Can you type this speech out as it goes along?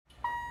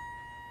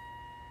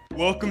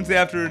Welcome to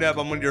Afternoon Nap.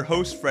 I'm one of your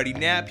hosts, Freddie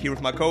Knapp, here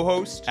with my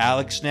co-host,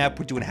 Alex Knapp.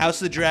 We're doing House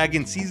of the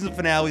Dragon, season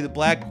finale, The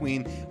Black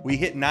Queen. We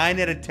hit 9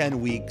 out of 10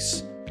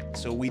 weeks.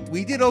 So we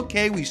did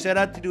okay. We set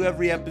out to do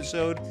every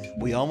episode.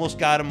 We almost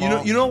got them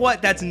all. You know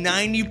what? That's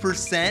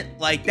 90%.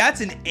 Like, that's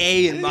an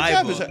A in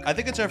my book. I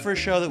think it's our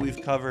first show that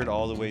we've covered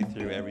all the way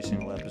through every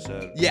single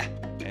episode. Yeah.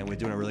 And we're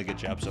doing a really good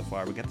job so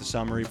far. We got the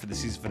summary for the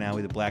season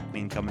finale, The Black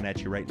Queen, coming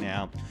at you right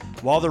now.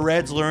 While the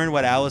Reds learn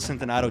what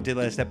Alicent and Otto did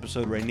last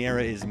episode,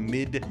 Rhaenyra is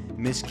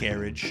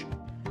mid-miscarriage.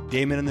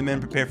 Daemon and the men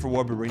prepare for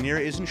war, but Rhaenyra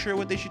isn't sure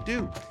what they should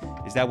do.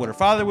 Is that what her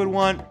father would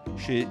want?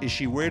 Is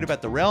she worried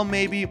about the realm,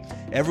 maybe?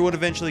 Everyone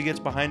eventually gets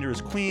behind her as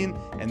queen,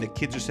 and the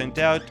kids are sent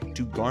out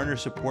to garner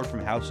support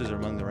from houses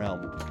among the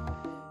realm.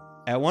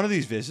 At one of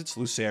these visits,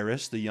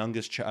 Lucerys, the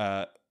youngest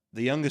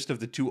of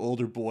the two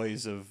older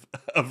boys of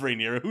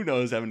Rhaenyra, who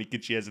knows how many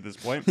kids she has at this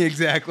point.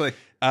 Exactly.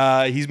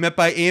 He's met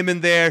by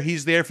Aemon there.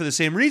 He's there for the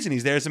same reason.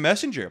 He's there as a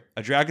messenger.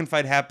 A dragon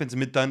fight happens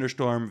amid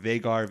thunderstorm.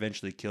 Vhagar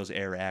eventually kills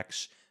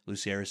Arax,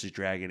 Lucerys'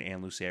 dragon,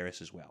 and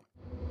Lucerys as well.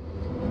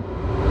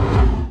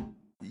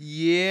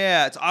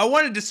 Yeah. So I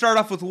wanted to start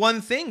off with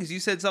one thing, because you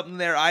said something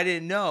there I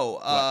didn't know.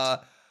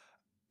 What?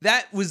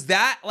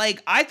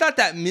 I thought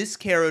that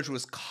miscarriage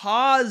was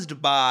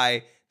caused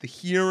by the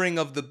hearing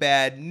of the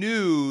bad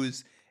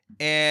news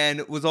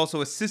and was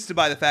also assisted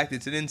by the fact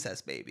it's an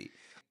incest baby.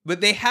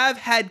 But they have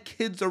had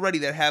kids already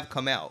that have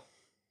come out.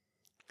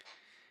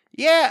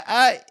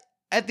 Yeah,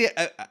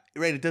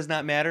 right, it does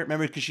not matter.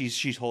 Remember, because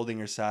she's holding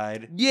her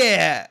side.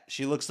 Yeah.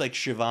 She looks like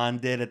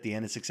Siobhan did at the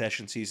end of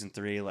Succession Season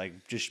 3,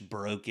 like, just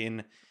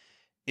broken.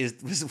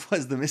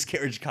 Was the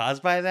miscarriage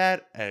caused by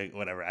that?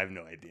 Whatever, I have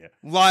no idea.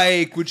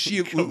 Like, would she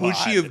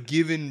have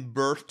given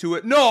birth to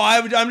it? No,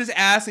 I'm just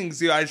asking.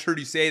 See, I just heard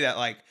you say that.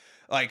 Like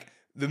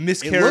the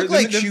miscarriage. It looked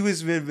like she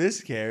was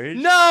mid-miscarriage.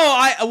 No,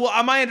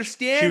 my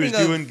understanding. She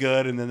was doing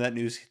good, and then that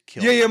news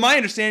killed her. Yeah. My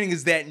understanding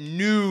is that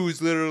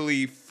news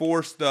literally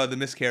forced the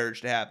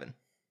miscarriage to happen.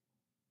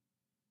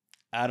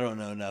 I don't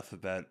know enough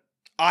about.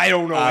 I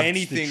don't know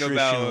anything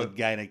about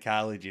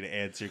gynecology to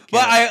answer.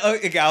 But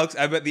Alex,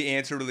 I bet the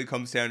answer really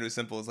comes down to as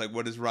simple as, like,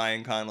 what does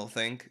Ryan Connell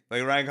think?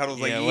 Like, Ryan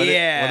Connell's what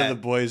are the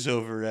boys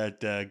over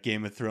at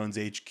Game of Thrones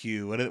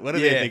HQ? What do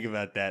they think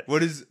about that?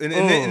 What is and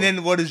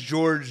then what does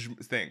George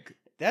think?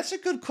 That's a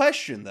good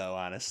question, though.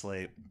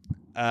 Honestly,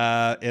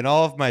 in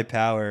all of my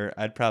power,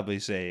 I'd probably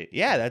say,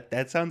 yeah,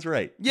 that sounds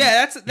right.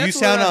 Yeah, that's you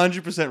sound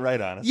 100%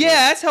 right. Honestly,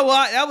 yeah,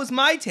 that was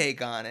my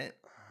take on it.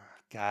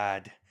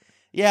 God.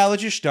 Yeah,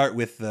 let's just start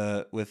with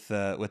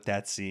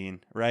that scene,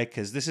 right?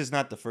 Because this is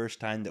not the first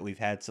time that we've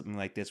had something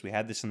like this. We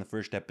had this in the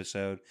first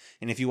episode,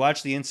 and if you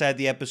watch the inside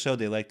the episode,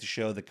 they like to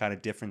show the kind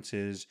of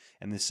differences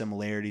and the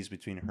similarities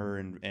between her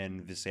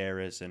and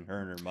Viserys, and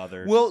her and her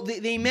mother. Well,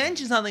 they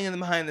mentioned something in the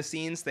behind the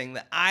scenes thing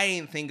that I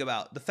didn't think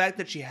about. The fact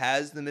that she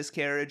has the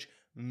miscarriage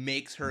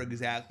makes her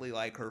exactly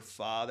like her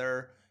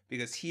father,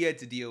 because he had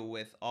to deal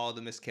with all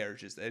the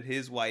miscarriages that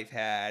his wife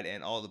had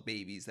and all the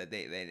babies that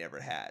they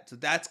never had. So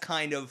that's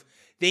kind of,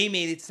 they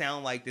made it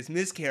sound like this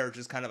miscarriage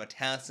is kind of a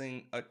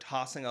tossing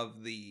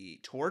of the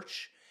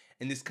torch,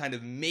 and this kind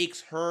of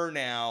makes her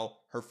now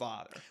her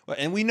father. Well,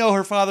 and we know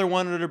her father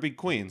wanted her to be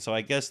queen, so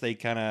I guess they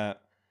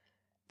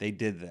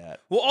did that.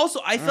 Well, also,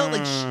 I felt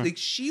like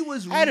she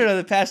was. I don't know,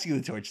 the passing of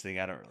the torch thing.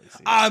 I don't really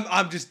see.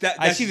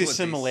 I see the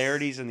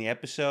similarities in the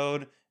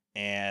episode.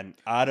 And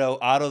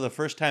Otto, the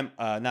first time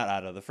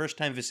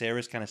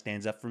Viserys kind of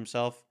stands up for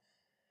himself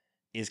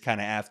is kind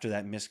of after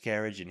that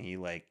miscarriage, and he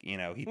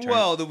turns.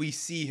 Well, that we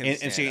see him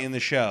in the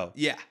show.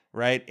 Yeah.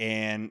 Right?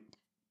 And,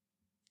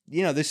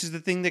 this is the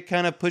thing that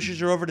kind of pushes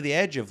her over to the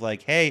edge of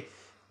like, hey,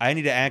 I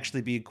need to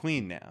actually be a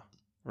queen now.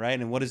 Right?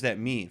 And what does that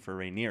mean for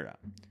Rhaenyra?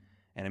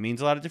 And it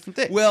means a lot of different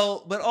things.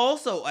 Well, but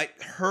also,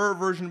 her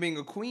version of being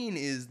a queen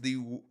is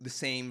the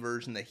same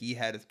version that he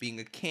had of being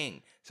a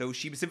king. So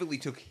she specifically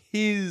took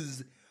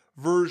his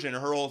version,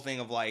 her whole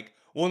thing of like,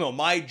 well, no,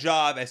 my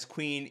job as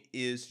queen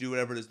is to do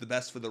whatever is the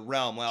best for the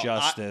realm. Well,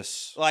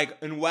 justice.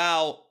 And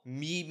while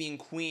me being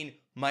queen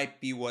might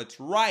be what's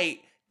right,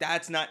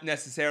 that's not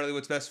necessarily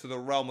what's best for the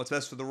realm. What's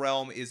best for the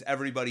realm is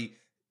everybody,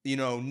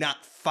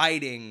 not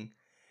fighting.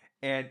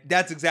 And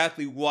that's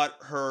exactly what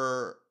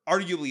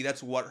arguably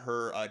that's what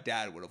her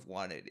dad would have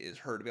wanted, is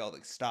her to be able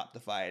to stop the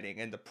fighting.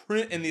 And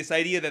and this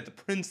idea that the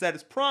prince that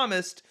is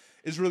promised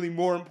is really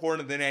more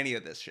important than any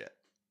of this shit.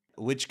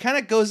 Which kind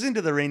of goes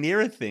into the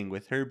Rhaenyra thing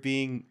with her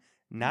being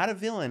not a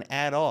villain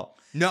at all.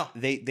 No.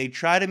 They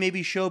try to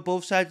maybe show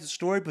both sides of the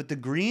story, but the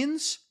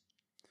Greens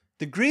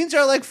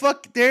are like,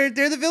 fuck, they're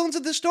the villains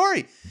of the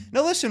story.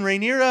 Now listen,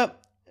 Rhaenyra's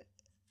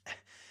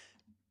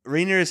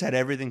had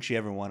everything she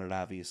ever wanted,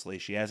 obviously.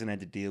 She hasn't had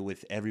to deal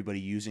with everybody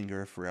using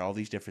her for all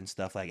these different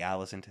stuff like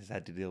Alicent has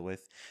had to deal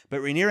with. But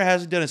Rhaenyra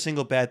hasn't done a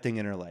single bad thing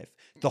in her life.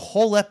 The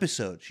whole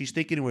episode, she's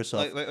thinking to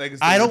herself,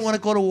 I don't want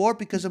to go to war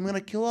because I'm going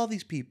to kill all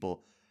these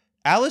people.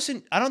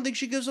 Alicent, I don't think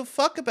she gives a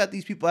fuck about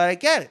these people. I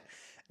get it.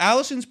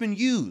 Alicent's been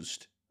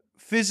used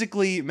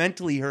physically,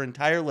 mentally, her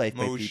entire life.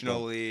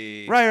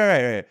 Emotionally.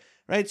 Right.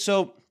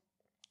 So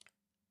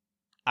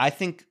I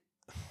think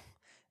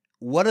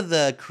what do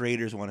the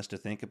creators want us to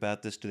think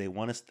about this? Do they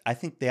want us? I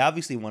think they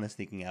obviously want us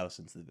thinking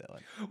Allison's the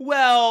villain.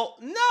 Well,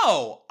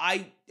 no,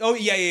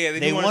 yeah. They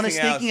do want us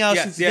thinking Allison-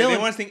 Allison's the yeah, villain. they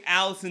want us thinking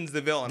Allison's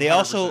the villain. They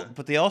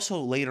 100%.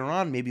 also later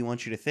on maybe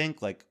want you to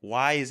think like,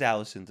 why is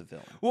Allison the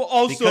villain? Well,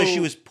 also because she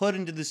was put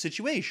into the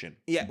situation.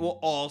 Yeah. Well,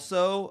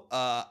 also,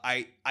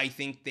 I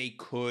think they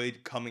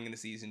could, coming into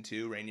season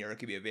 2, Rhaenyra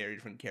could be a very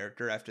different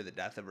character after the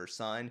death of her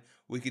son.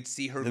 We could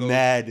see her The go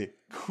Mad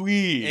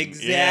Queen.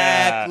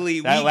 Exactly.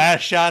 Yeah. That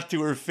last shot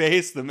to her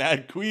face, the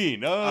Mad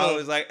Queen.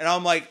 Oh,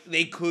 I'm like,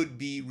 they could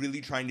be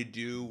really trying to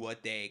do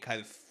what they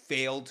kind of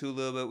failed to a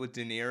little bit with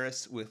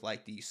Daenerys, with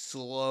like the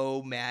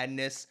slow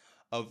madness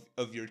of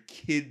your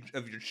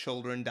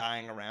children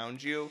dying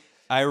around you.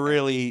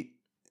 The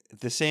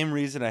same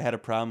reason I had a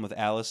problem with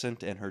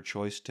Alicent and her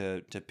choice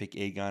to pick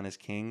Aegon as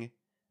king.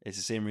 It's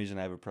the same reason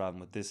I have a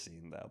problem with this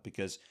scene though,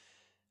 because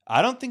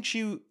I think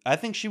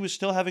she was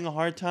still having a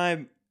hard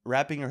time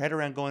wrapping her head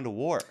around going to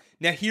war.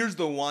 Now here's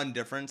the one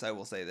difference. I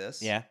will say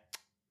this. Yeah.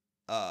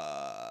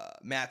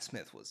 Matt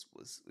Smith was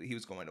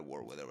going to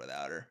war with or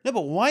without her. No,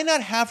 but why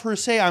not have her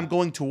say I'm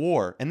going to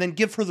war and then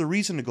give her the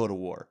reason to go to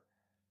war?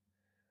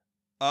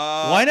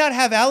 Why not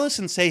have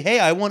Alicent say, hey,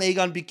 I want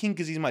Aegon to be king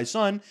because he's my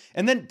son,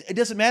 and then it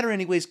doesn't matter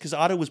anyways because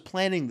Otto was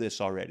planning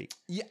this already.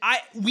 Yeah,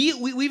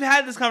 we've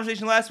had this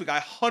conversation last week. I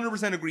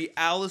 100% agree.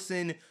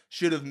 Alicent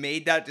should have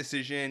made that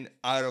decision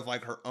out of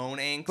like her own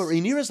angst. But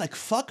Rhaenyra's like,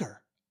 fuck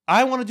her.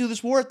 I want to do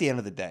this war at the end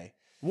of the day.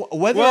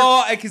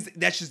 Because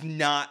that's just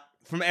not,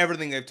 from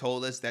everything they've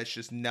told us, that's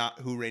just not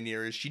who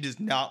Rhaenyra is. She does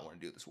not want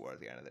to do this war at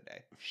the end of the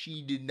day.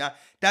 She did not.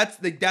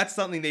 That's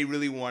something they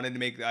really wanted to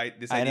make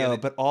this idea. I know,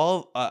 but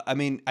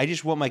I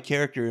just want my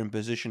character in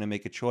position to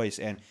make a choice.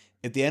 And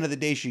at the end of the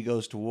day, she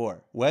goes to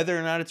war. Whether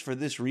or not it's for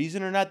this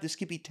reason or not, this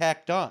could be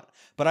tacked on.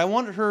 But I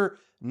want her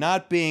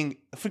not being,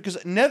 because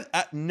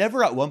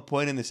never at one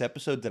point in this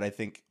episode did I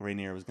think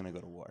Rhaenyra was going to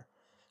go to war.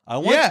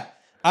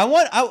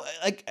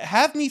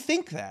 Have me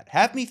think that.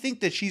 Have me think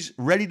that she's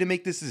ready to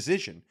make this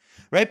decision.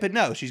 Right? But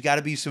no, she's got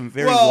to be some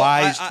very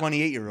wise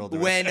 28-year-old.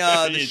 When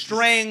the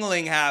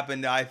strangling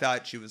happened, I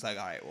thought she was like,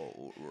 all right,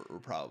 well, we're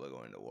probably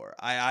going to war.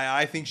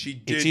 I think she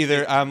did. It's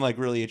either I'm like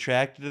really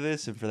attracted to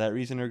this and for that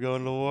reason are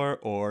going to war,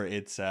 or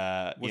it's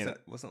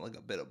wasn't like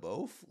a bit of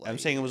both. Like, I'm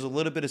saying it was a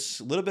little bit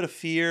of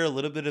fear, a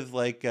little bit of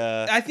like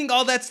I think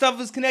all that stuff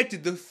is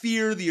connected. The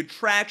fear, the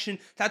attraction.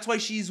 That's why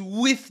she's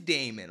with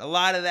Daemon. A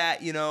lot of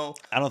that,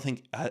 I don't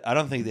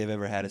think they've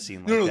ever had a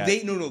scene like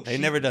that. They've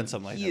never done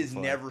something like that. He has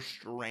never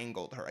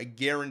strangled her. I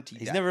guarantee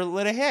he's never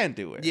let a hand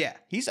to her. Yeah.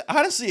 He's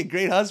honestly a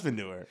great husband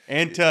to her.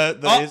 And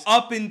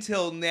up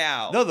until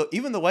now. No,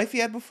 even the wife he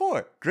had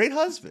before. Great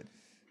husband.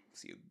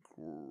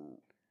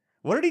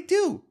 What did he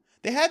do?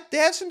 They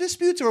have some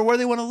disputes over where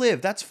they want to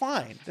live. That's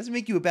fine. Doesn't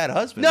make you a bad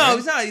husband. No,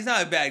 right? he's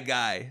not a bad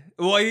guy.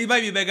 Well, he might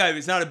be a bad guy, but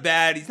he's not a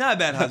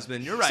bad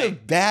husband. You're right. He's a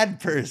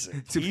bad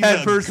person. He's a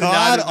bad person.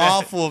 God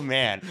awful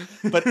man.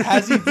 But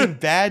has he been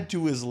bad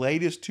to his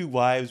latest 2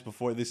 wives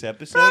before this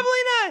episode? Probably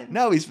not.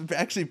 No, he's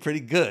actually pretty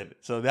good.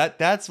 So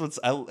that's what's.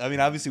 I mean,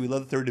 obviously we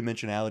love the third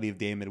dimensionality of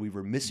Daemon. We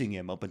were missing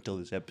him up until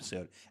this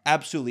episode.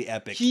 Absolutely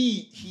epic.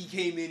 He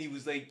came in. He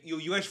was like,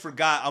 you guys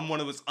forgot I'm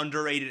one of those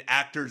underrated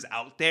actors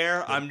out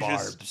there.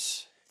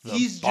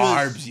 The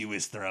barbs he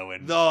was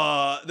throwing.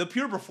 The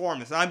pure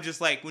performance. I'm just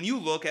like, when you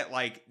look at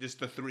like just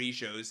the 3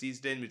 shows he's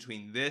done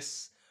between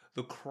this,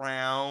 The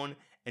Crown,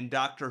 and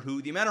Doctor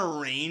Who, the amount of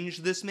range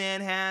this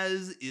man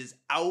has is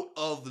out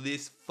of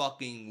this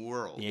fucking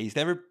world. Yeah, he's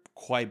never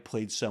quite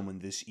played someone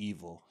this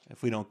evil,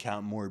 if we don't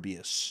count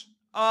Morbius.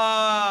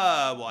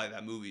 Well,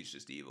 that movie's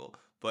just evil.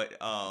 But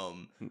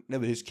no,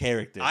 but his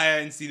character. I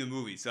hadn't seen the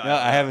movie, so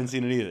I haven't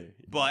seen it either.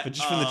 But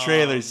just from the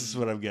trailers, this is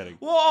what I'm getting.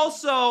 Well,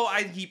 also,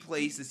 he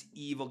plays this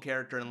evil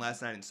character in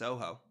Last Night in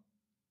Soho.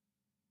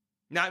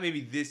 Not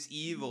maybe this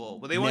evil,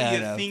 but they want you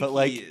to think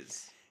he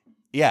is.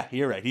 Yeah,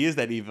 you're right. He is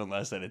that evil in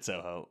Last Night in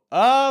Soho.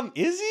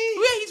 Is he?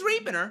 Yeah, he's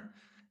raping her.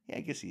 Yeah,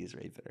 I guess he is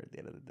raping her at the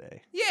end of the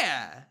day.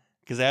 Yeah.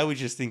 Because I always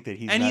just think that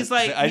he's and not.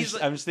 I'm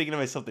just thinking to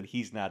myself that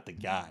he's not the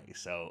guy.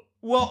 So.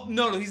 Well,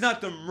 no, he's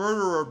not the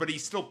murderer, but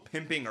he's still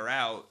pimping her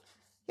out.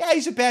 Yeah,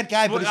 he's a bad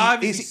guy,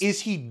 but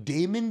is he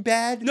Daemon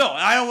bad? No,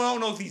 I don't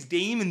know if he's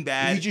Daemon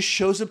bad. He just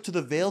shows up to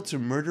the Vale to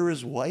murder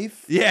his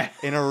wife? Yeah.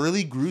 In a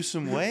really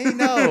gruesome way?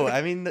 No,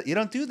 I mean, you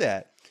don't do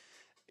that.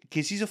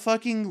 Because he's a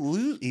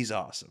fucking he's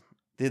awesome.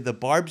 The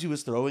barbs he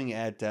was throwing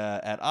at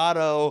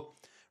Otto,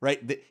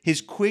 right? His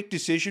quick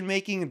decision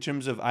making in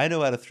terms of, I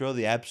know how to throw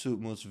the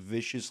absolute most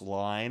vicious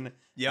line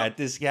at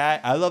this guy.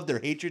 I love their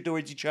hatred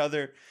towards each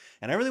other,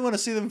 and I really want to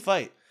see them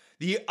fight.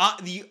 The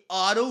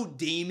Otto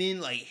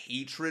Daemon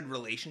hatred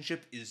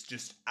relationship is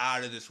just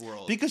out of this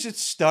world. Because it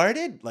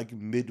started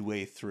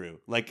midway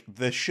through.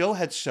 The show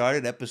had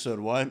started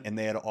episode 1 and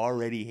they had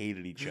already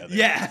hated each other.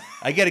 Yeah.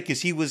 I get it because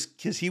he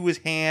was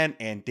Han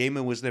and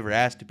Daemon was never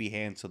asked to be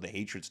Han, so the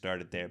hatred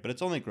started there. But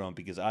it's only grown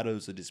because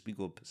Otto's a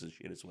despicable piece of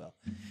shit as well.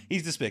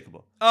 He's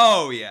despicable.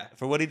 Oh yeah.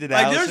 For what he did to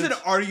there's an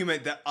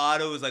argument that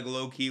Otto is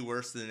low key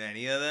worse than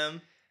any of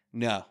them.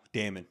 No,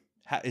 Daemon.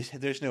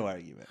 There's no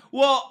argument.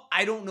 Well,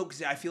 I don't know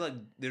because I feel like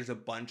there's a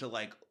bunch of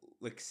like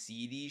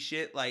seedy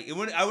shit. Like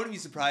I wouldn't be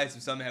surprised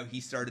if somehow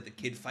he started the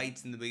kid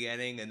fights in the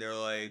beginning, and they're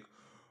like,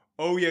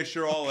 "Oh yeah,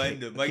 sure, I'll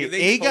end him." Like if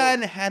they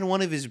Aegon had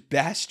one of his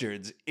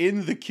bastards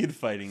in the kid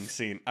fighting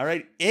scene. All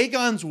right,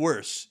 Aegon's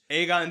worse.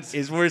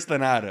 Is worse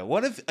than Otto.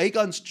 One of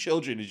Aegon's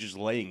children is just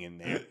laying in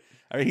there.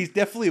 All right, he's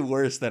definitely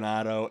worse than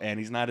Otto, and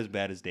he's not as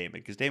bad as Daemon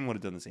because Daemon would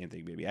have done the same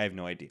thing. Maybe I have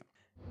no idea.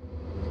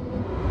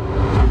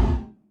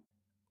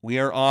 We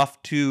are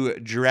off to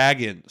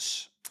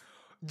dragons.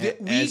 We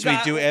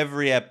do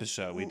every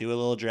episode. We do a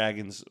little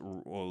dragons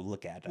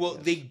look at. Well,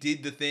 they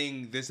did the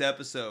thing this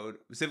episode.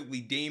 Specifically,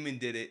 Daemon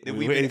did it. That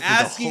we've been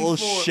asking the whole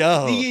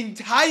show. The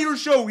entire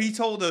show, he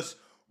told us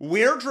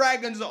where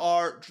dragons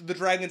are, the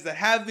dragons that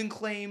have been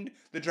claimed,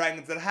 the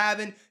dragons that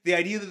haven't, the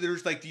idea that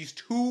there's like these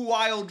 2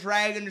 wild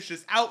dragons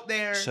just out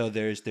there. So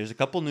there's a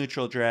couple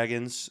neutral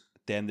dragons.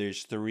 Then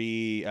there's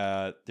 2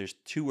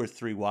 or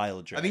 3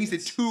 wild dragons. I think he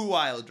said 2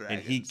 wild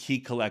dragons. And he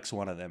collects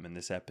one of them in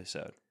this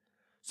episode.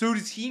 So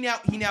does he now?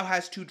 He now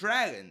has 2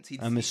 dragons.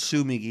 I'm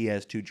assuming he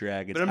has 2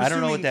 dragons. But I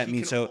don't know what that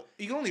means. So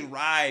you can only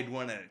ride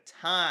one at a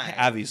time.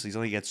 Obviously, he's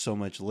only got so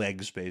much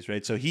leg space,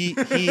 right? So he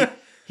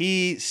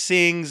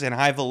sings in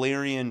High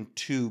Valyrian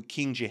to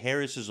King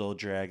Jaehaerys' old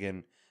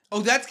dragon. Oh,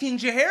 that's King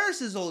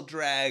Jaehaerys' old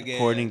dragon.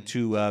 According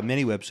to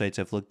many websites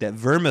I've looked at,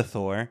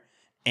 Vermithor.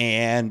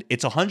 And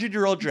it's a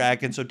 100-year-old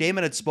dragon. So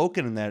Daemon had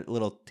spoken in that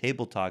little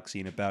table talk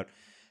scene about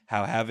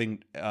how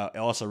having,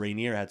 also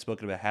Rhaenyra had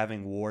spoken about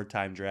having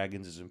wartime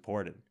dragons is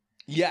important.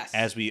 Yes.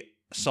 As we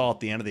saw at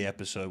the end of the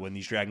episode when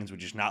these dragons would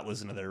just not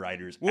listen to their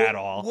riders at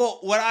all. Well,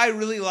 what I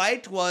really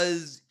liked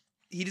was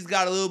he just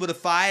got a little bit of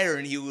fire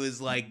and he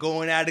was like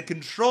going out of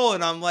control.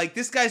 And I'm like,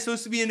 this guy's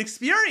supposed to be an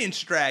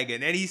experienced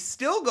dragon and he's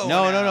still going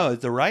out. No.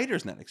 The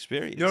rider's not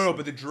experienced. No,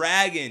 but the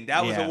dragon,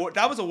 that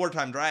was a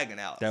wartime dragon,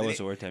 Alex. That was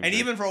a wartime dragon. And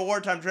even for a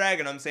wartime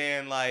dragon, I'm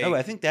saying like... No,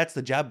 I think that's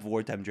the job of a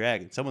wartime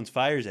dragon. Someone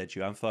fires at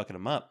you, I'm fucking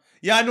them up.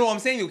 Yeah, I know. I'm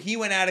saying he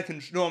went out of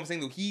control. No, I'm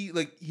saying he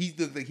looked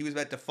like he was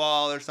about to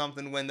fall or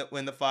something when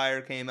the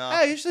fire came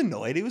out. He was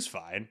annoyed. He was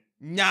fine.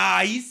 Nah,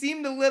 he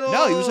seemed a little...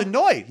 No, he was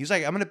annoyed. He was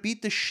like, I'm going to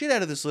beat the shit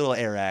out of this little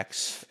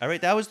Arax. All right,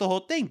 that was the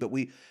whole thing. But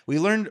we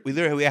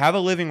have a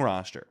living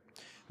roster.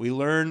 We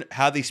learned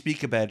how they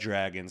speak about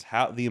dragons,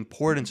 the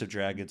importance of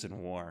dragons in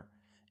war.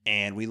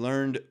 And we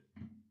learned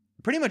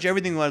pretty much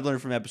everything we wanted to learn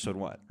from episode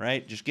 1,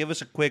 right? Just give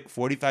us a quick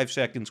 45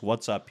 seconds,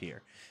 what's up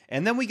here.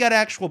 And then we got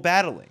actual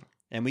battling.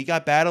 And we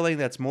got battling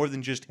that's more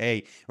than just,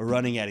 hey, we're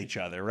running at each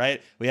other, right?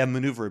 We have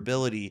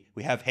maneuverability.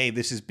 We have, hey,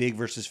 this is big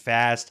versus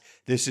fast.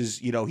 This is,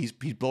 he's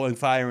blowing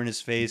fire in his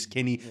face.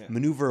 Can he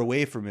maneuver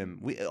away from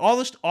him? All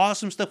this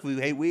awesome stuff. We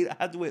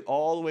had to wait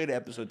all the way to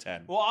episode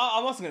 10. Well,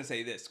 I'm also going to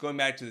say this. Going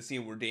back to the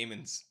scene where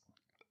Daemon's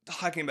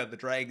talking about the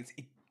dragons,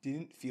 it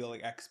didn't feel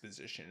like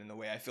exposition in the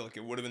way I feel like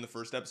it would have in the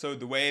first episode.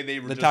 The way they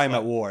were talking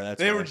about war.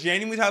 They were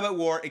genuinely talking about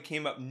war. It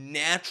came up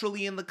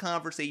naturally in the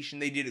conversation.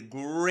 They did a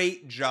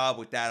great job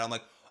with that. I'm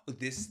like,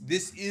 this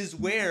is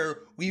where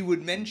we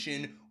would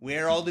mention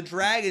where all the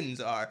dragons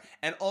are.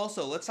 And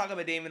also, let's talk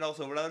about Daemon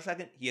also for another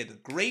second. He had a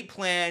great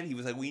plan. He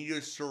was like, we need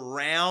to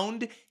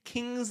surround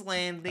King's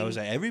Landing. I was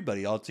like,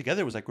 everybody all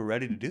together was like, we're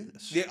ready to do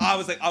this. Yeah, I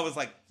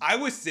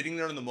was sitting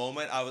there in the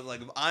moment. I was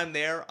like, if I'm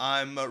there,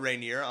 I'm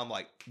Rhaenyra. I'm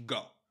like,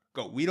 go.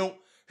 We don't,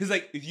 because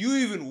like, if you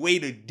even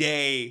wait a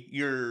day,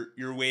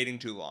 you're waiting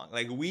too long.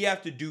 Like, we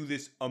have to do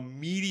this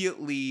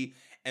immediately,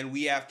 and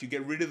we have to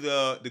get rid of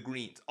the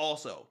greens.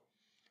 Also,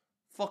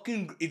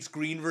 fucking, it's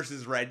green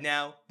versus red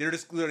now. They're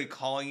just literally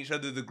calling each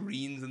other the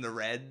greens and the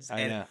reds.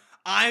 I know.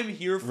 I'm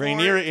here for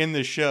Rhaenyra it. in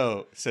the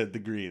show said the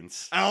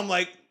greens. And I'm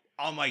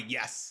like,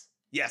 yes.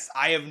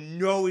 I have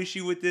no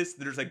issue with this.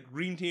 There's like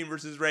green team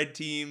versus red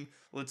team.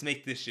 Let's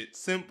make this shit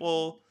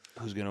simple.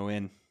 Who's gonna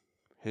win?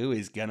 Who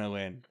is gonna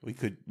win? We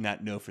could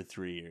not know for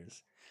 3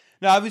 years.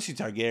 No, obviously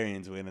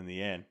Targaryens win in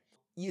the end.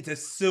 It's a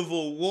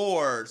civil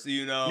war, so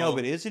you know. No,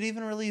 but is it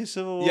even really a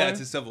civil war? Yeah, it's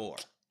a civil war.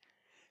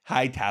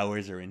 High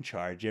towers are in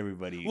charge.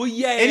 Everybody. Well,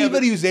 yeah.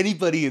 Anybody who's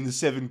anybody in the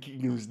Seven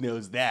Kingdoms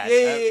knows that.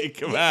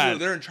 Come on. No,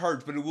 they're in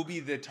charge, but it will be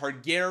the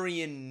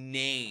Targaryen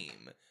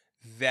name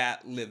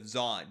that lives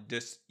on,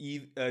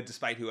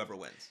 despite whoever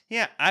wins.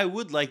 Yeah, I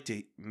would like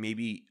to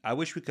I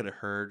wish we could have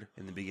heard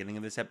in the beginning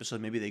of this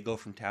episode, maybe they go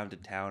from town to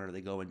town or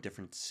they go in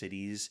different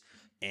cities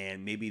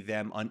and maybe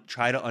them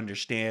try to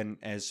understand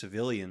as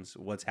civilians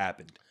what's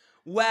happened.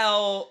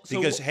 Well,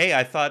 because hey,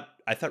 I thought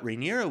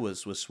Rhaenyra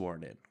was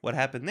sworn in. What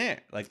happened there?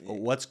 Like,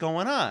 what's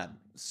going on?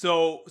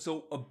 So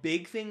a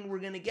big thing we're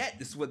gonna get.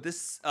 This is what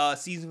this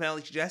season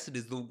finale suggested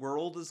is the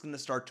world is gonna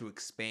start to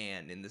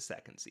expand in the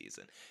second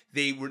season.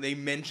 They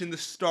mentioned the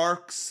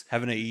Starks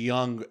having a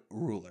young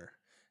ruler.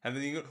 I'm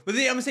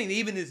saying they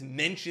even just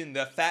mentioned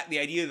the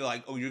idea that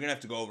like, oh, you're gonna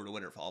have to go over to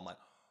Winterfell. I'm like,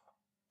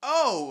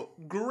 oh,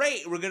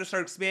 great, we're gonna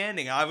start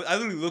expanding. I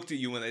literally looked at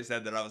you when they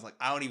said that. I was like,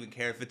 I don't even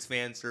care if it's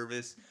fan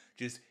service.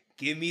 Just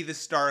give me the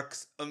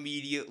Starks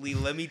immediately.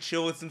 Let me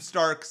chill with some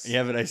Starks.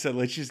 Yeah, but I said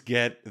let's just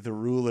get the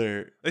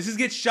ruler. Let's just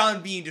get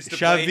Sean Bean just to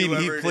Sean play Bean, he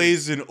whoever it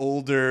plays is. an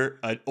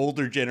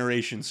older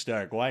generation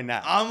Stark. Why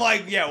not? I'm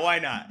like, yeah, why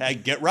not?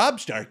 Get Rob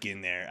Stark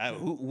in there.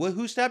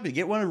 Who stopped it?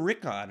 Get one of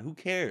Rick on. Who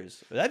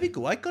cares? That'd be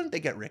cool. Why couldn't they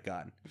get Rick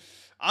on?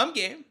 I'm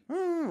game.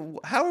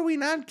 How are we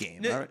not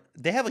game? No. All right.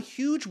 They have a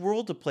huge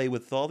world to play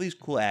with all these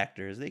cool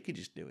actors. They could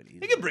just do it easy.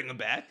 They can bring him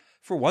back.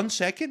 For 1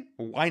 second?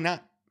 Why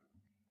not?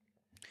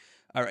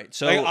 All right,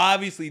 so like,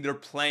 obviously they're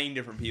playing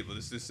different people.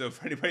 This is so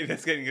for anybody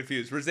that's getting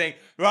confused. We're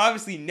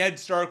obviously Ned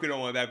Stark we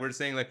don't want back. We're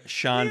saying like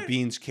Sean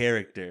Bean's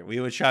character.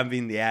 We want Sean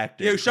Bean the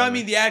actor. Yeah, Sean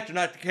Bean the actor,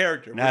 not the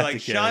character. Not We're like the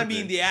Sean character.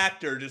 Bean the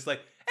actor, just like,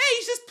 hey,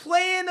 he's just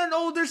playing an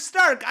older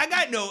Stark. I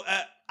got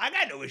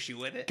no issue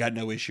with it. Got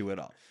no issue at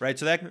all. Right,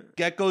 so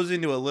that goes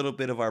into a little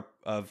bit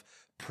of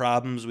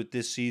problems with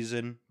this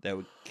season that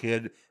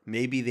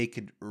they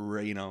could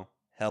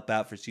help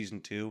out for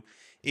season 2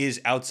 is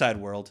outside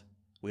world.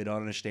 We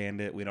don't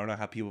understand it. We don't know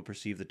how people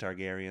perceive the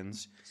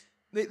Targaryens.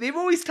 They've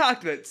always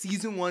talked about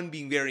season 1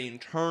 being very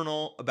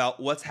internal about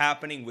what's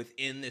happening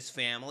within this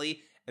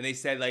family. And they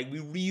said, like, we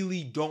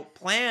really don't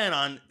plan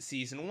on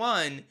season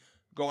 1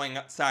 going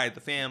outside the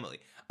family.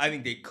 I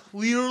think they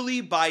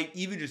clearly, by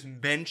even just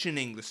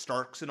mentioning the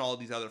Starks and all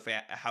these other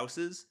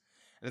houses,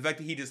 and the fact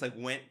that he just, like,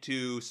 went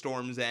to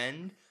Storm's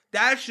End,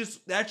 that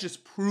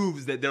just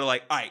proves that they're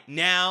like, all right,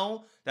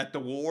 now that the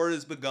war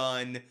has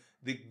begun,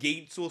 the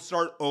gates will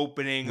start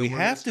opening. We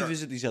have to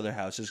visit these other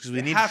houses because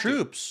we need have to.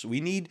 troops. We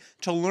need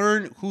to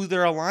learn who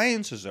their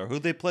alliances are, who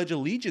they pledge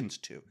allegiance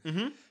to,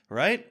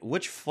 right?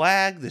 Which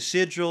flag, the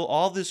sigil,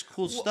 all this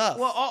cool stuff.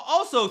 Well,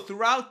 also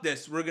throughout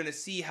this, we're going to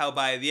see how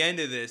by the end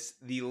of this,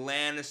 the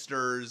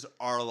Lannisters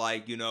are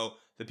like,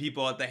 the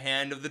people at the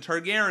hand of the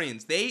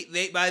Targaryens.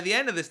 They by the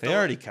end of this, they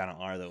already kind of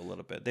are though a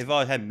little bit. They've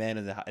all had men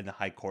in the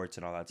high courts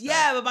and all that stuff.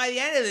 Yeah, but by the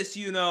end of this,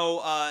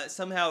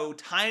 somehow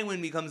Tywin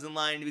becomes in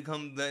line to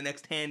become the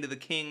next hand of the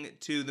king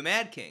to the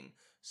Mad King.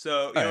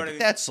 So you know what I mean?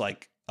 That's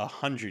like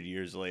 100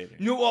 years later.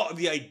 Well,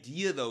 the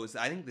idea though is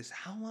I think this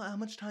how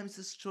much time is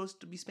this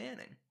supposed to be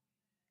spanning?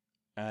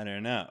 I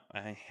don't know.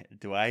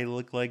 Do I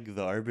look like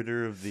the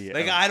arbiter of the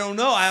I don't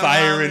know.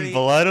 Fire and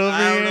blood over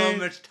here? I don't know how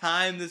much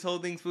time this whole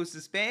thing's supposed to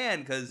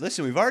span. Because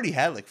listen, we've already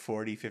had like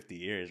 40, 50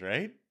 years,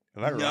 right?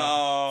 Am I no,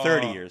 wrong?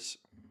 30 years.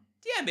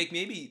 Yeah,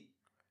 maybe.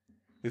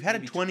 We've had a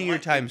 20-year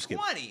time skip.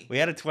 20. We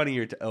had a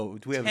 20-year. Do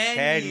we have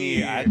 10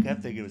 years? I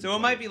kept thinking it was. So it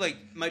might be like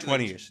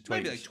 20 years.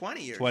 20 years.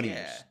 20 years. 20 yeah.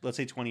 years. Let's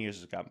say 20 years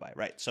has gone by.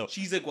 Right. So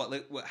she's like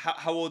what?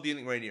 How old do you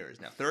think Rhaenyra is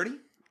now? 30?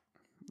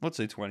 Let's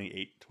say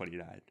 28,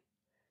 29.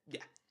 Yeah.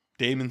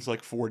 Daemon's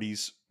like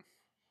 40s.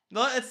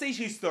 No, let's say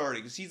she's 30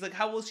 because she's like,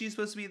 how old is she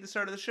supposed to be at the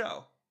start of the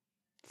show?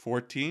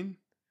 14.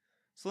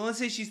 So let's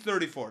say she's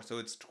 34. So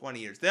it's 20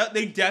 years.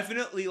 They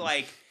definitely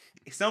like.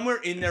 Somewhere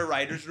in their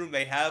writers' room,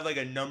 they have like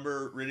a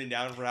number written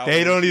down for how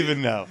they don't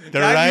even know. The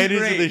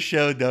writers of the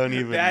show don't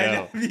even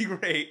know. That'd be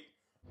great.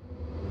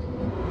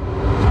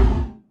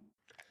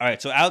 All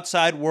right, so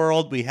outside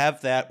world, we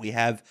have that.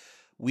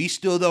 We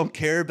still don't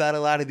care about a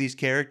lot of these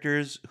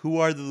characters. Who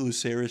are the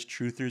Lucerys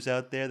truthers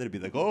out there that'd be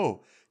like,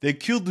 oh, they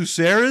killed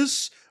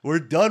Lucerys? We're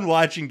done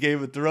watching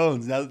Game of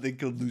Thrones now that they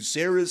killed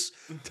Lucerys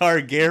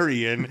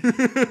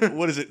Targaryen.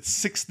 What is it?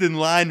 6th in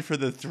line for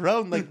the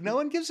throne? Like, no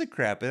one gives a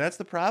crap. And that's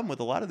the problem with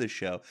a lot of this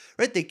show.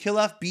 Right? They kill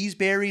off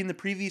Beesbury in the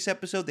previous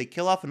episode. They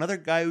kill off another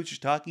guy who's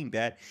just talking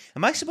bad.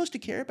 Am I supposed to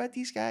care about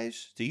these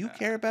guys? Do you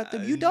care about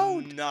them? You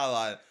don't. Not a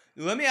lot.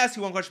 Let me ask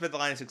you one question about the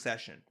line of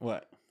succession.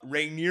 What?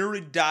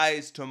 Rhaenyra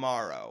dies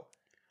tomorrow.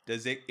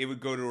 It would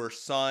go to her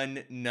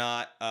son,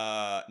 not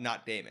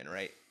Daemon,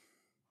 right?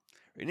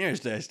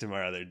 Rhaenyra dies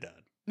tomorrow, they're done.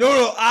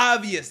 No,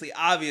 obviously.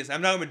 I'm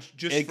not going to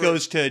just. It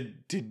goes to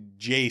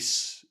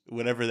Jace,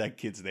 whatever that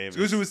kid's name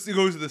is. It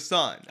goes to the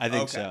son. I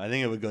think so. I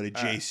think it would go to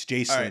Jace.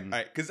 Jacelyn. All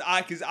right. Because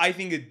I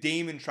think if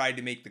Daemon tried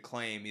to make the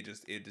claim,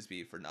 it'd just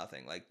be for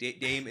nothing. Like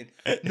Daemon,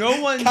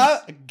 no one.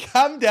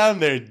 Calm down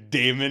there,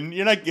 Daemon.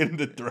 You're not getting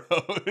the throne.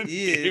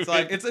 Yeah,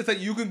 it's like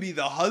you can be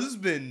the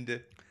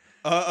husband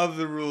of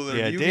the ruler.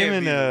 Yeah, you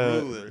Daemon. Can't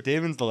be the ruler.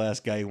 Daemon's the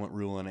last guy who went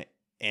ruling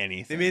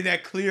anything. They made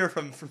that clear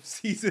from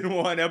season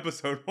 1,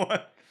 episode 1.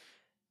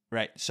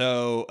 Right.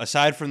 So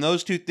aside from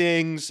those two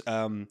things,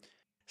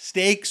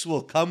 stakes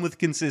will come with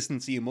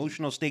consistency.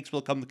 Emotional stakes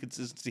will come with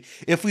consistency.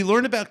 If we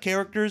learn about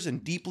characters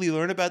and deeply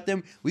learn about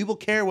them, we will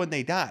care when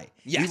they die.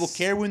 Yes. We will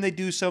care when they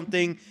do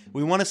something.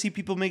 We want to see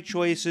people make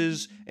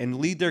choices and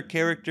lead their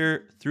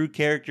character through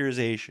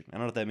characterization. I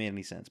don't know if that made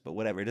any sense, but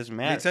whatever. It doesn't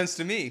matter. Makes sense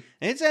to me.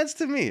 It makes sense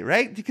to me,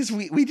 right? Because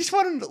we just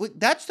want to.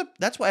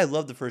 That's why I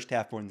love the first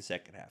half more than the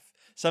second half.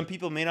 Some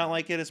people may not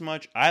like it as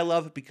much. I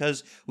love it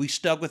because we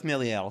stuck with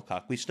Millie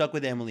Alcock. We stuck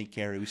with Emily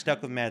Carey. We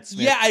stuck with Matt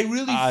Smith. Yeah, I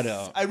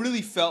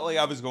really felt like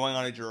I was going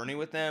on a journey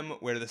with them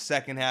where the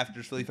second half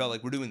just really felt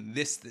like we're doing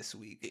this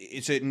week.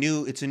 It's a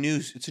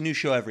new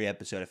show every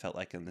episode. I felt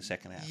like in the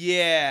second half.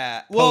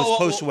 Yeah.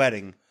 Post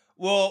wedding.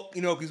 Well,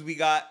 because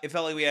it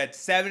felt like we had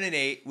 7 and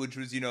 8, which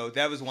was,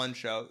 that was one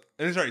show.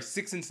 And sorry,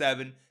 6 and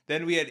 7.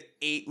 Then we had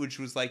 8, which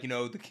was like,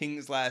 the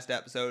King's last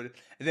episode.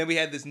 And then we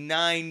had this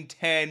 9,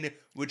 10,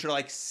 which are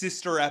like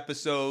sister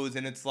episodes.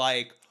 And it's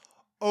like,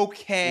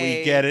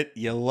 okay. We get it.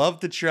 You love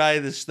to try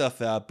this stuff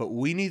out, but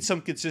we need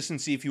some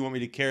consistency if you want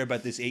me to care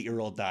about this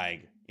 8-year-old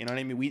dying. You know what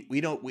I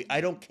mean?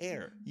 I don't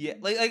care. Yeah,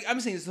 like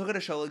I'm saying, just look at a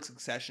show like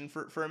Succession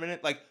for a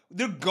minute. Like,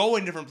 they're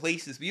going different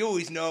places, but you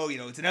always know,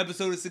 it's an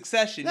episode of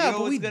Succession. No, you know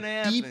but what's we gonna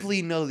happen.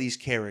 deeply know these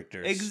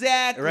characters.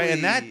 Exactly. Right,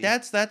 and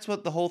that's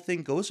what the whole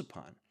thing goes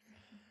upon.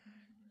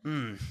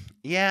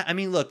 Yeah, I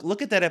mean,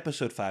 look at that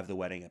episode 5, the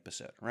wedding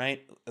episode,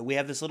 right? We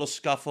have this little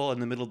scuffle in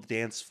the middle of the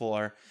dance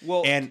floor,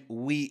 and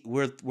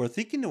we're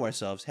thinking to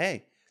ourselves,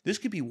 hey, this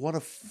could be one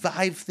of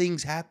 5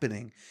 things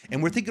happening,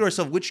 and we're thinking to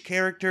ourselves, which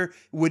character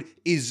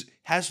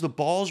has the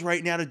balls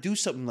right now to do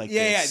something like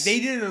this? Yeah, they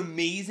did an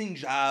amazing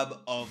job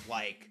of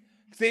like.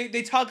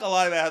 They talk a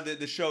lot about how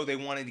the show they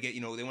wanted to get,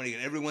 they want to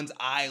get everyone's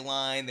eye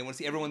line. They want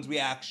to see everyone's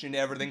reaction to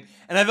everything.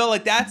 And I felt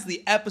like that's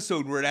the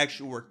episode where it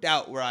actually worked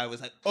out, where I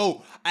was like,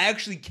 oh, I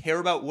actually care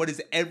about what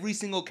is every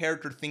single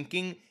character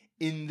thinking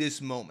in this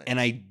moment. And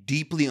I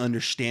deeply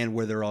understand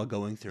where they're all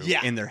going through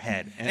in their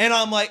head. And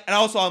I'm like,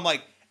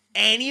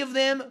 any of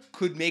them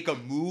could make a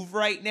move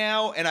right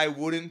now, and I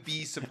wouldn't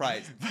be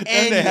surprised.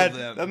 Then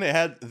they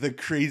had the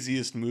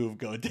craziest move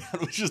go down,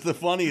 which is the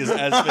funniest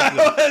aspect.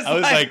 I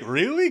was like,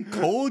 really?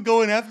 Cole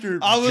going after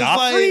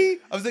Joffrey?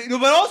 I was like, no,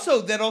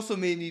 but that also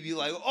made me be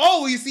like,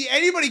 oh, you see,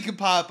 anybody could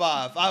pop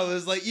off. I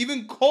was like,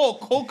 even Cole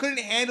couldn't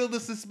handle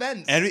the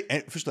suspense.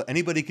 First of all,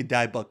 anybody could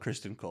die but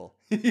Kristen Cole.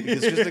 Because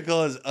Kristen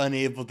Cole is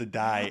unable to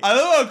die. I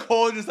love how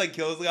Cole just like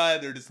kills the guy,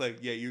 and they're just like,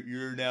 yeah,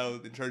 you're now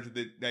in charge of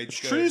the Night's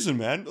Guard. Treason,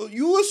 man.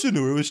 You listen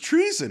to her. It was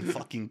treason.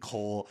 Fucking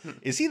Cole.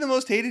 Is he the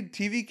most hated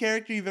TV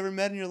character you've ever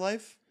met in your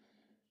life?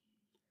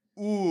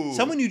 Ooh.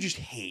 Someone you just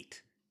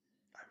hate.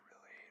 I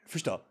really hate him.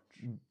 First of all,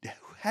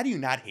 how do you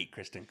not hate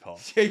Kristen Cole?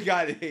 You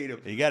gotta hate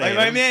him. You gotta hate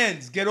my him.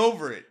 mans, get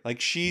over it.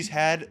 Like, she's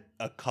had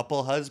a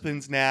couple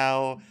husbands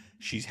now.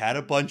 She's had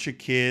a bunch of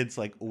kids.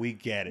 Like, we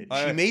get it.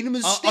 She made a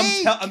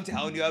mistake. I'm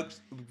telling you,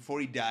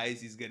 before he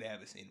dies, he's gonna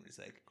have a scene where it's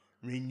like,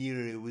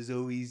 Rhaenyra, it was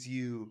always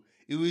you.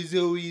 It was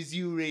always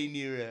you,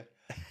 Rhaenyra.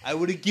 I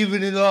would have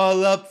given it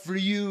all up for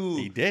you.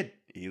 He did.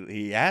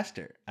 He asked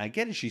her. I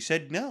get it. She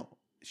said no.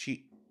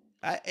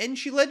 And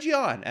she led you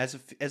on as a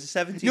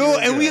 17-year-old No,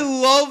 and girl. we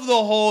love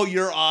the whole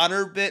Your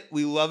Honor bit.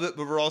 We love it,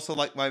 but we're also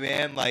like, my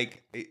man,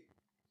 like,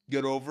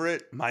 get over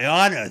it. My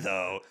honor,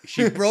 though,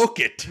 she broke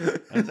it.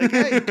 I was like,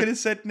 hey, you could have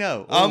said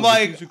no. I'm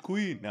like, she's a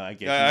queen. No, I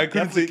get it. I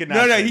couldn't say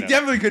no. He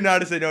definitely could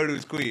not have said no to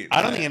his queen.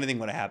 I don't think anything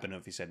would have happened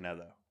if he said no,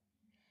 though.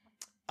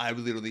 I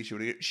really don't think she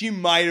would have. She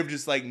might have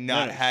just like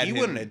not had. He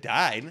wouldn't have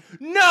died.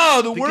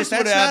 No, the worst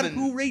would have happened. That's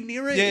not who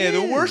Rhaenyra is. Yeah,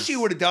 the worst she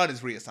would have done is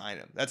reassign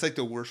him. That's like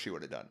the worst she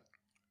would have done.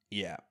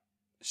 Yeah.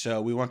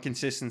 So we want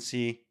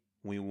consistency.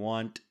 We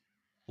want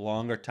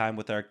longer time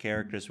with our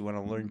characters. We want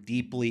to learn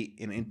deeply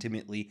and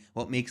intimately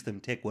what makes them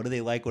tick. What do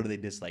they like? What do they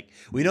dislike?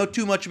 We know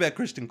too much about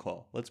Kristen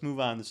Cole. Let's move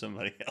on to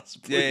somebody else,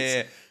 please.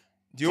 Yeah.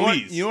 Do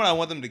you know what I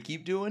want them to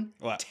keep doing?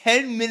 What?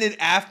 10 minutes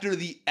after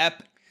the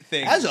ep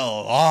thing. That's a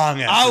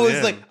long. I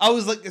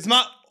was like, it's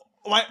not.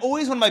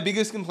 Always one of my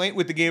biggest complaint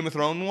with the Game of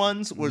Thrones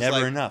ones was never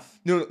like, enough.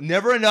 No,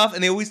 never enough,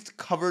 and they always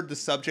covered the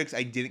subjects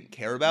I didn't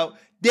care about.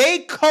 They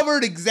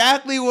covered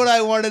exactly what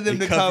I wanted them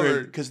to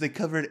cover because they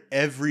covered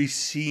every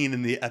scene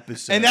in the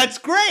episode, and that's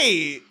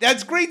great.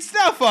 That's great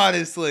stuff,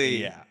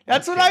 honestly. Yeah,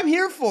 that's what I'm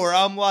here for.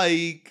 I'm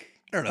like,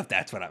 I don't know if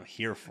that's what I'm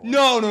here for.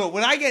 No.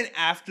 When I get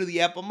after the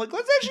ep, I'm like,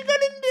 let's actually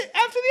get into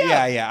after the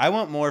ep. Yeah. I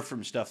want more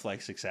from stuff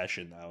like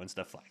Succession though, and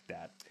stuff like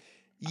that.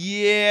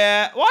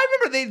 Yeah. Well, I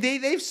remember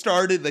they've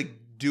started like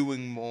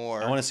doing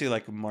more. I want to see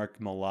like Mark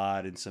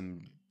Malad in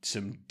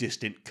some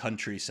distant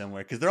country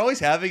somewhere, because they're always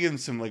having him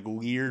some like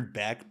weird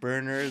back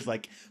burners,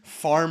 like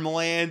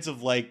farmlands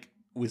of like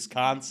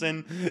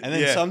Wisconsin, and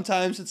then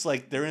sometimes it's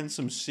like they're in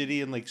some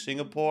city in like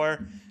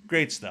Singapore.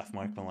 Great stuff,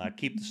 Mark Malad.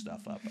 Keep the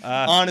stuff up.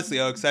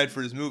 Honestly, I'm excited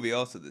for his movie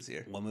also this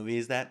year. What movie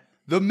is that?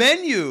 The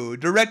Menu,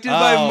 directed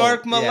by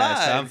Mark Malad.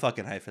 Yeah, so I'm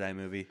fucking hyped for that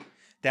movie.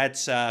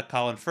 That's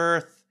Colin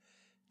Firth.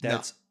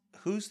 That's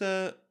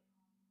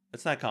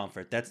That's not Colin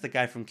Firth. That's the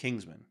guy from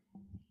Kingsman.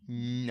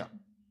 No.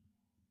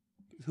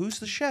 Who's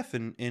the chef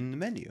in The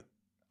Menu?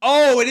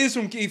 Oh, it is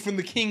from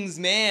the King's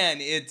Man.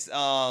 It's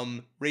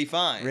Ray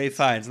Fiennes. Ray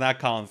Fiennes, not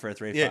Colin Firth.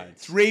 Ray Fiennes.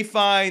 It's Ray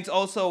Fiennes.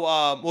 Also,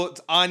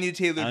 it's Anya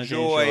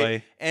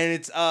Taylor-Joy, and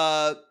it's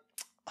that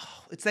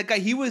guy.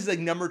 He was like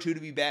number 2 to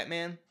be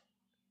Batman.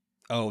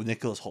 Oh,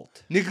 Nicholas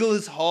Hoult.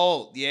 Nicholas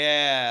Hoult.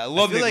 Yeah, I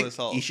love Nicholas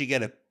Hoult. You should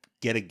get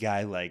a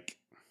guy like.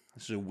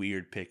 This is a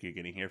weird pick you're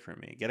gonna hear from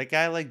me. Get a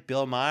guy like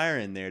Bill Maher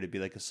in there to be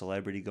like a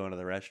celebrity going to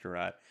the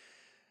restaurant,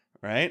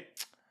 right?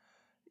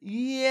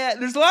 Yeah,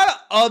 there's a lot of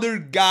other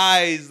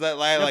guys that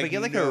like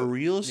get like a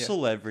real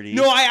celebrity.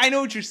 No, I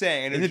know what you're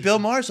saying. And then Bill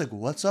Maher's like,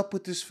 "What's up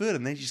with this food?"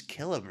 And they just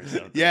kill him or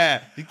something. Yeah,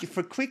 for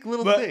a quick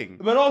little thing.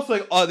 But also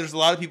like, there's a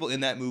lot of people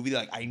in that movie.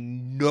 Like I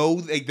know,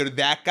 like they're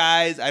that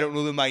guys. I don't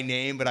know them by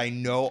name, but I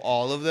know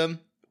all of them.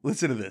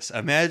 Listen to this.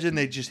 Imagine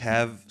they just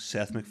have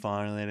Seth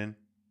MacFarlane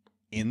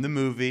in the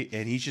movie,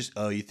 and he's just,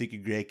 oh, you think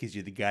you're great because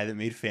you're the guy that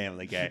made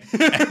Family Guy. They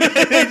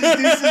just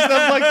do some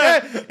stuff like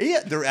that. Yeah,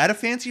 they're at a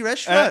fancy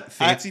restaurant.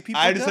 Fancy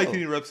people. I just like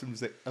to interrupt him.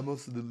 Just like, I'm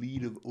also the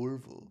lead of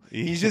Orville.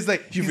 He's just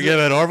like, you forget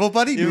about Orville,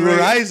 buddy? New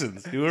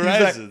Horizons. New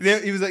Horizons.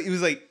 He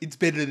was like, it's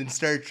better than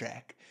Star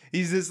Trek.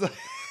 He's just like.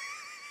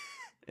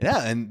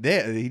 Yeah, and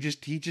he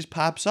just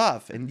pops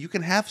off, and you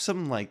can have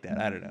something like that.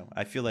 I don't know.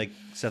 I feel like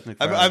Seth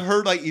MacFarlane. I've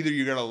heard like either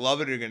you're gonna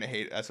love it or you're gonna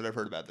hate it. That's what I've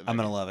heard about them. I'm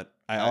gonna love it.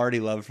 I already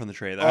love it from the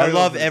trailer. I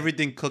love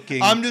everything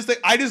cooking. I'm just like,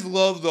 I just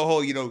love the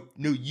whole, no,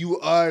 you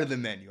are the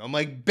menu. I'm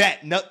like,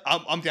 bet, no,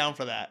 I'm down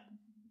for that.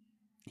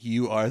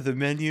 You are the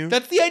menu.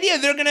 That's the idea.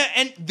 They're gonna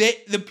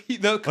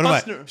the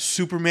customer.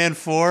 Superman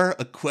 4: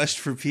 A Quest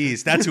for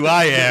Peace. That's who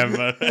I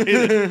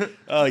am.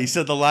 Oh, you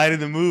said the line in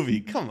the movie.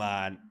 Come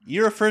on,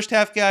 you're a first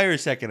half guy or a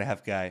second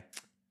half guy?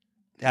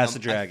 House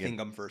of Dragon. I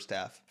think I'm first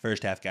half.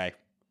 First half guy.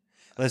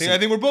 Listen, I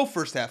think we're both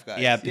first half guys.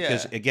 Yeah,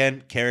 because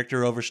again,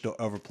 character over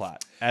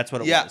plot. That's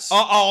what it was.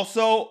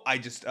 Also, I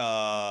just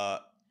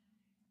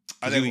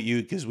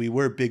because we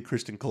were big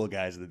Kristen Cole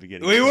guys at the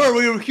beginning. We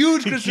were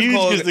huge Kristen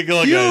Cole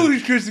guys.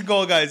 Huge Kristen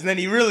Cole guys, and then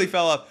he really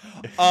fell off.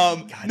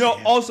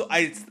 Also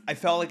I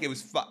felt like it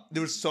was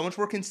there was so much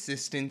more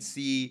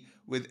consistency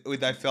with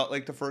I felt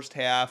like the first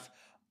half.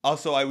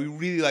 Also, we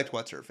really liked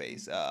what's her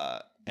face.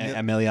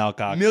 Millie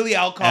Alcock.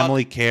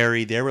 Emily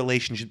Carey, their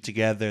relationship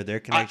together, their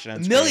connection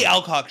on screen. Millie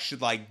Alcock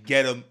should like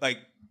get him like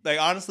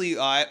honestly,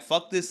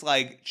 fuck this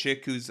like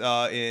chick who's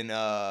in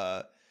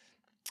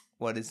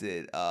what is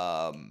it?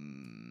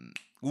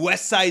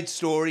 West Side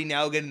Story,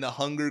 now getting the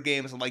Hunger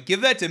Games. I'm like,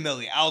 give that to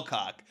Millie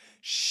Alcock.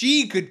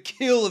 She could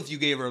kill if you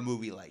gave her a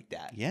movie like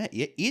that. Yeah,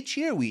 each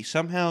year we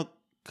somehow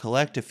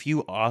collect a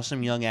few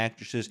awesome young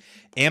actresses.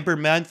 Amber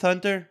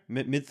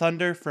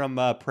Midthunder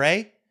from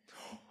Prey.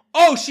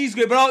 Oh, she's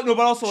great, but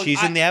also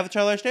she's in the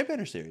Avatar: Last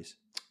Airbender series.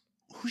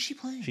 Who's she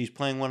playing? She's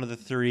playing one of the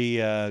three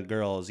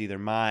girls, either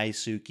Mai,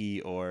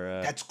 Suki, or.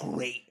 That's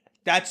great.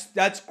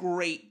 That's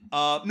great.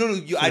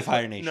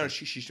 Fire Nation. No,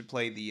 she should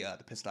play the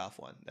pissed off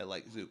one that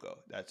like Zuko.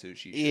 That's who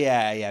she. Should.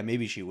 Yeah,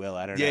 maybe she will.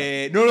 I don't know.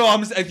 Yeah. No. I'm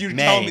just, if you're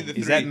May. telling me the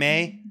three. Is that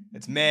May?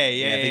 It's May.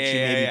 Yeah, I think she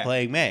may be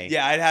playing May.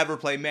 Yeah, I'd have her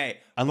play May.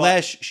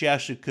 Unless she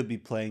actually could be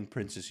playing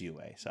Princess Yue,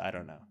 so I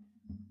don't know.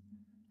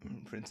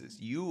 Princess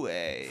Yue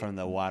from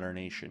the Water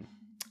Nation.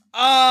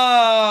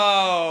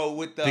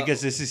 Oh, because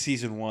this is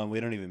season 1,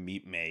 we don't even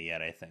meet May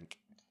yet. I think.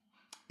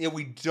 Yeah,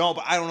 we don't.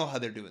 But I don't know how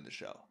they're doing the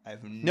show. I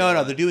have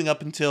no. They're doing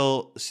up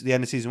until the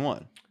end of season 1.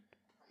 How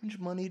much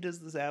money does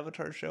this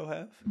Avatar show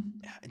have?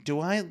 Do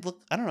I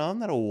look? I don't know. I'm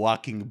not a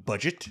walking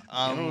budget.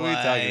 I don't know.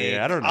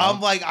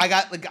 I'm like,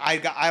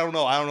 I don't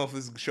know. I don't know if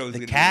this show is.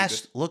 The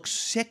cast looks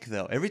sick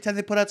though. Every time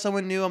they put out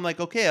someone new, I'm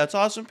like, okay, that's an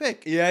awesome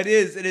pick. Yeah, it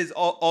is. It is.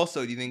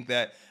 Also, do you think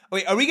that?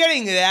 Wait, are we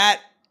getting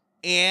that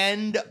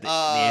and the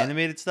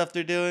animated stuff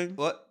they're doing?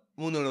 What?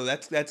 Well, no.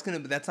 That's not gonna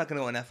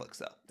go on Netflix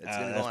though. That's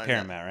gonna go on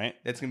Paramount, right?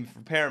 That's gonna be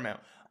for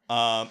Paramount.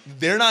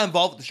 They're not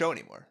involved with the show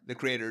anymore. The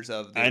creators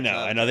of the I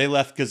know. They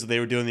left because they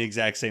were doing the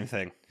exact same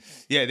thing.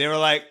 Yeah, they were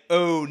like,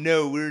 oh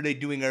no, we're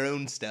doing our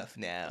own stuff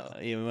now.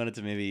 Yeah, we wanted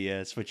to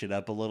maybe switch it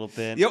up a little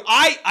bit.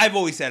 I've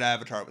always said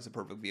Avatar was a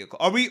perfect vehicle.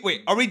 Are we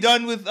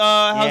done with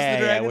House of the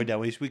Dragon? Yeah, we're done.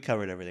 We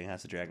covered everything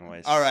House of the Dragon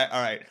wise. All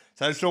right.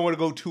 So I just don't want to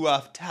go too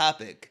off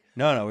topic.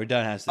 No, we're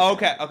done House of the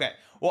Dragon. Okay.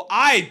 Well,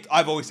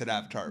 I've always said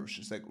Avatar was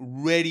just like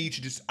ready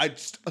to just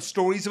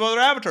stories of other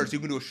Avatars. You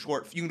can do a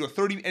short, you can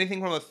do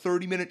anything from a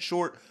 30-minute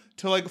short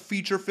to like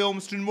feature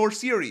films to more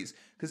series.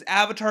 Because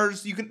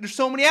Avatars, there's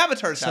so many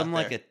Avatars out there. Some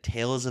like a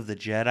Tales of the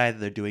Jedi that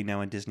they're doing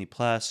now on Disney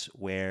Plus,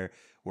 where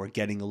we're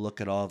getting a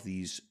look at all of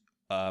these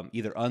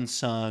either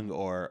unsung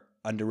or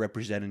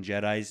underrepresented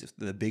Jedis,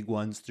 the big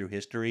ones through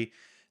history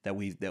that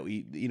we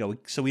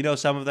so we know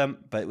some of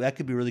them, but that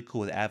could be really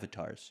cool with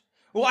Avatars.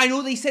 Well, I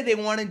know they said they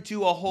want to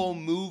do a whole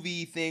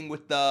movie thing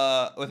with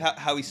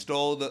how he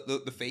stole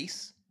the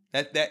face.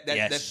 That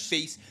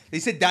face. They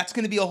said that's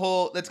gonna be a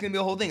whole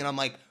thing, and I'm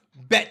like,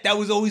 bet that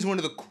was always one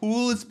of the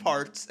coolest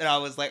parts, and I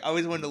was like, I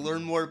always wanted to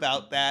learn more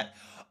about that.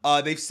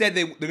 They've said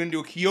they're gonna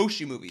do a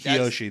Kyoshi movie.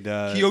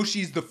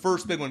 Kyoshi's the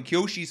first big one.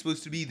 Kyoshi's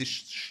supposed to be the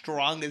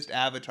strongest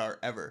Avatar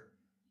ever.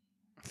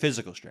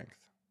 Physical strength.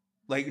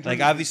 Like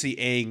obviously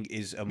Aang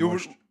is a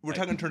more. We're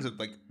talking in terms of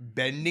like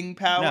bending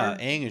power. No,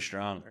 Aang is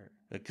stronger.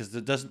 Because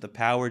doesn't the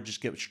power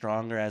just get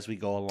stronger as we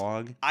go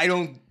along? I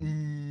don't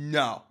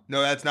know.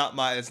 No, that's not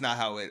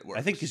how it works.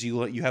 I think because you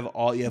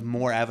have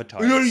more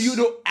avatars.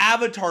 No,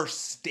 Avatar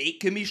state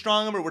can be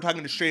stronger, but we're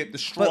talking to straight up the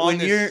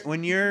strongest. But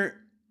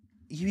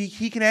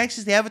he can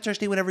access the Avatar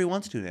state whenever he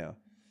wants to now.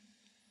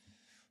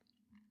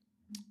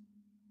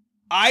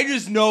 I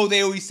just know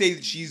they always say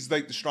that she's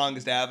like the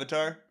strongest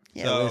Avatar.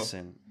 Yeah, so.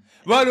 Listen.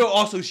 Well, no,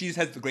 also she just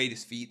has the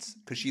greatest feats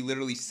because she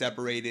literally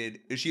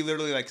separated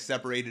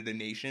a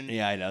nation.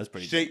 Yeah, I know. It's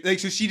pretty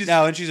so she just.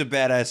 No, and she's a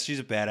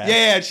badass.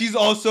 Yeah, she's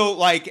also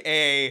like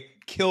a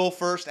kill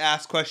first,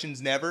 ask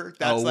questions never.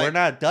 We're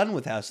not done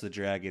with House of the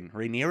Dragon.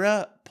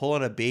 Rhaenyra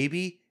pulling a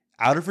baby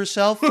out of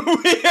herself. I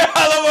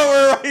love how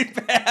we're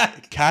right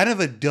back. Kind of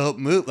a dope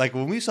move. Like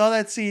when we saw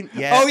that scene,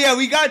 yeah. Oh yeah,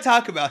 we gotta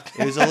talk about that.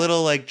 It was a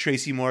little like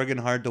Tracy Morgan,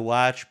 hard to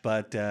watch,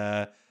 but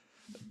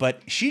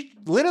she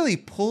literally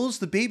pulls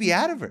the baby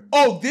out of her.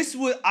 Oh,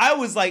 I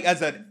was like,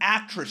 as an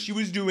actress, she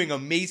was doing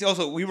amazing.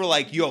 Also, we were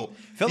like, yo.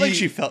 Felt like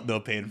she felt no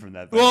pain from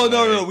that. Well,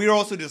 no. We were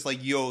also just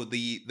like, yo,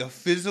 the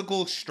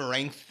physical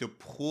strength to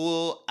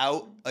pull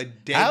out a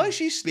dead How is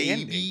she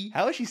standing? baby.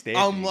 How is she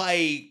standing? I'm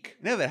like.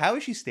 No, but how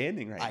is she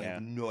standing right now? I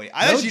have no idea.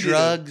 No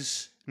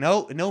drugs.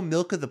 No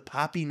milk of the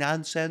poppy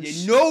nonsense.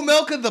 Yeah, no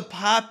milk of the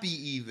poppy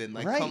even.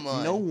 Like, right. come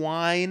on. No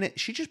wine.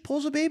 She just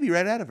pulls a baby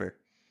right out of her.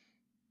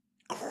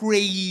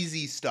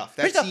 Crazy stuff.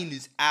 That scene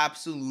is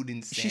absolute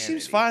insanity. She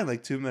seems fine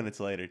like 2 minutes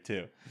later,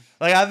 too.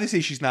 Like,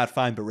 obviously she's not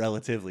fine, but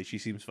relatively she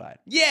seems fine.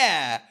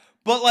 Yeah.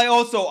 But, like,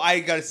 also,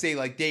 I gotta say,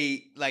 like,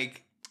 they,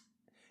 like,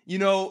 you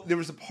know, there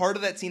was a part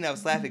of that scene I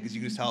was laughing because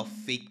you could tell how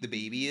fake the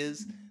baby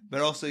is.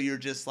 But also, you're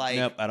just like...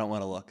 Nope, I don't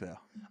want to look, though.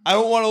 I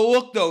don't want to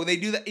look, though. They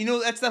do that. You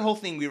know, that's that whole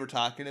thing we were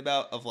talking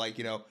about of, like,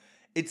 you know,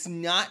 it's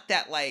not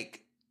that,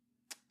 like...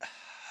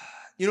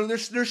 You know,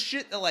 there's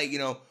shit that, like, you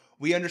know...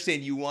 We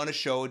understand you want to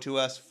show it to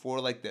us for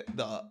like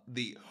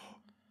the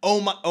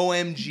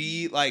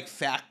OMG like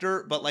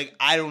factor, but like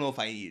I don't know if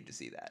I needed to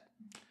see that.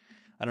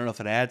 I don't know if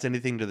it adds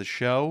anything to the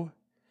show.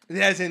 It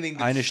adds anything to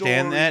the I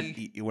understand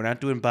story. that. We're not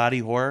doing body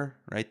horror,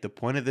 right? The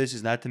point of this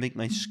is not to make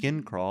my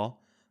skin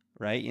crawl,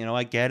 right? You know,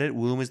 I get it.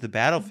 Womb is the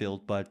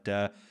battlefield, but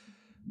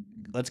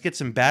let's get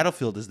some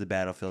Battlefield as the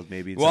battlefield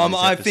maybe. Well,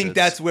 I think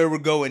that's where we're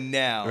going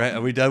now. Right?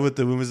 Are we done with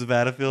the Womb is the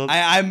battlefield?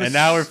 And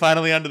now we're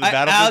finally onto the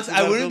battlefield. Alex,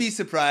 I wouldn't be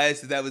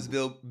surprised if that was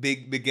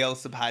Big Miguel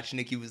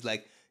Sapochnik. He was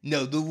like,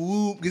 no, the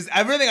womb, because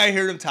everything I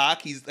heard him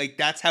talk, he's like,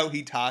 that's how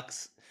he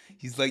talks.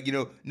 He's like, you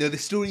know, no, the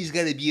story's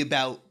got to be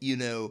about, you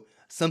know,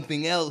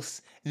 something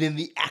else, and then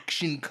the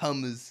action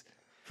comes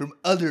from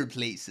other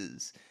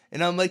places.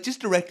 And I'm like,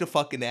 just direct a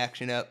fucking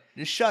action up.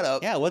 Just shut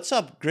up. Yeah, what's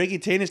up? Greg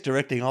Tanis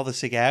directing all the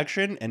sick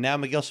action, and now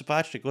Miguel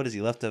Sapochnik, what is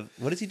he left of?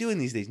 What is he doing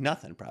these days?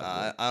 Nothing, probably.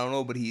 I don't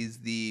know, but he's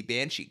the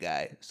Banshee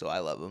guy, so I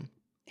love him.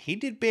 He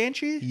did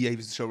Banshee? Yeah, he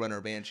was the showrunner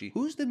of Banshee.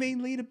 Who's the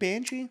main lead of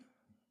Banshee?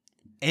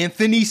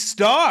 Anthony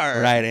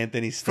Starr. Right,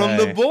 Anthony Starr.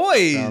 From The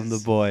Boys. From The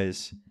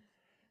Boys.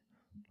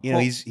 You know,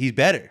 he's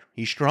better.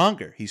 He's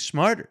stronger. He's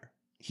smarter.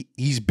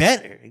 He's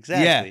better.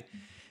 Exactly. Yeah.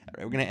 All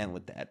right, we're going to end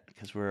with that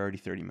because we're already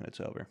 30 minutes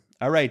over.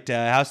 All right,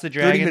 House of the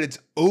Dragon. 30 minutes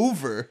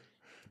over?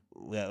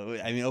 Well,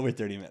 I mean, over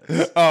 30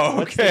 minutes. Oh, okay.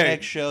 What's the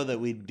next show that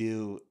we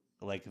do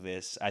like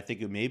this? I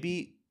think it may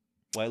be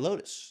White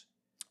Lotus.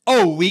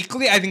 Oh,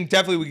 weekly? I think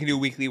definitely we can do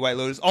weekly White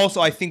Lotus.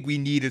 Also, I think we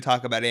need to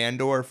talk about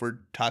Andor if we're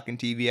talking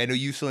TV. I know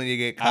you still need to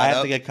get caught up. I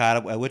have to get caught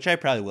up, which I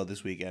probably will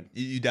this weekend.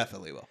 You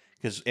definitely will.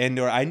 Because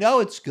Andor, I know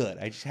it's good.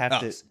 I just have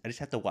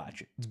to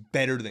watch it. It's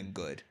better than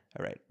good.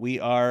 All right. We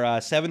are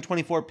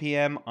 7:24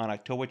 p.m. on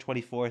October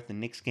 24th. The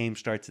Knicks game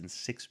starts in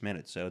 6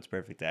 minutes, so it's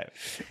perfect time.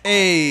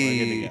 Hey.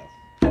 We're good to go.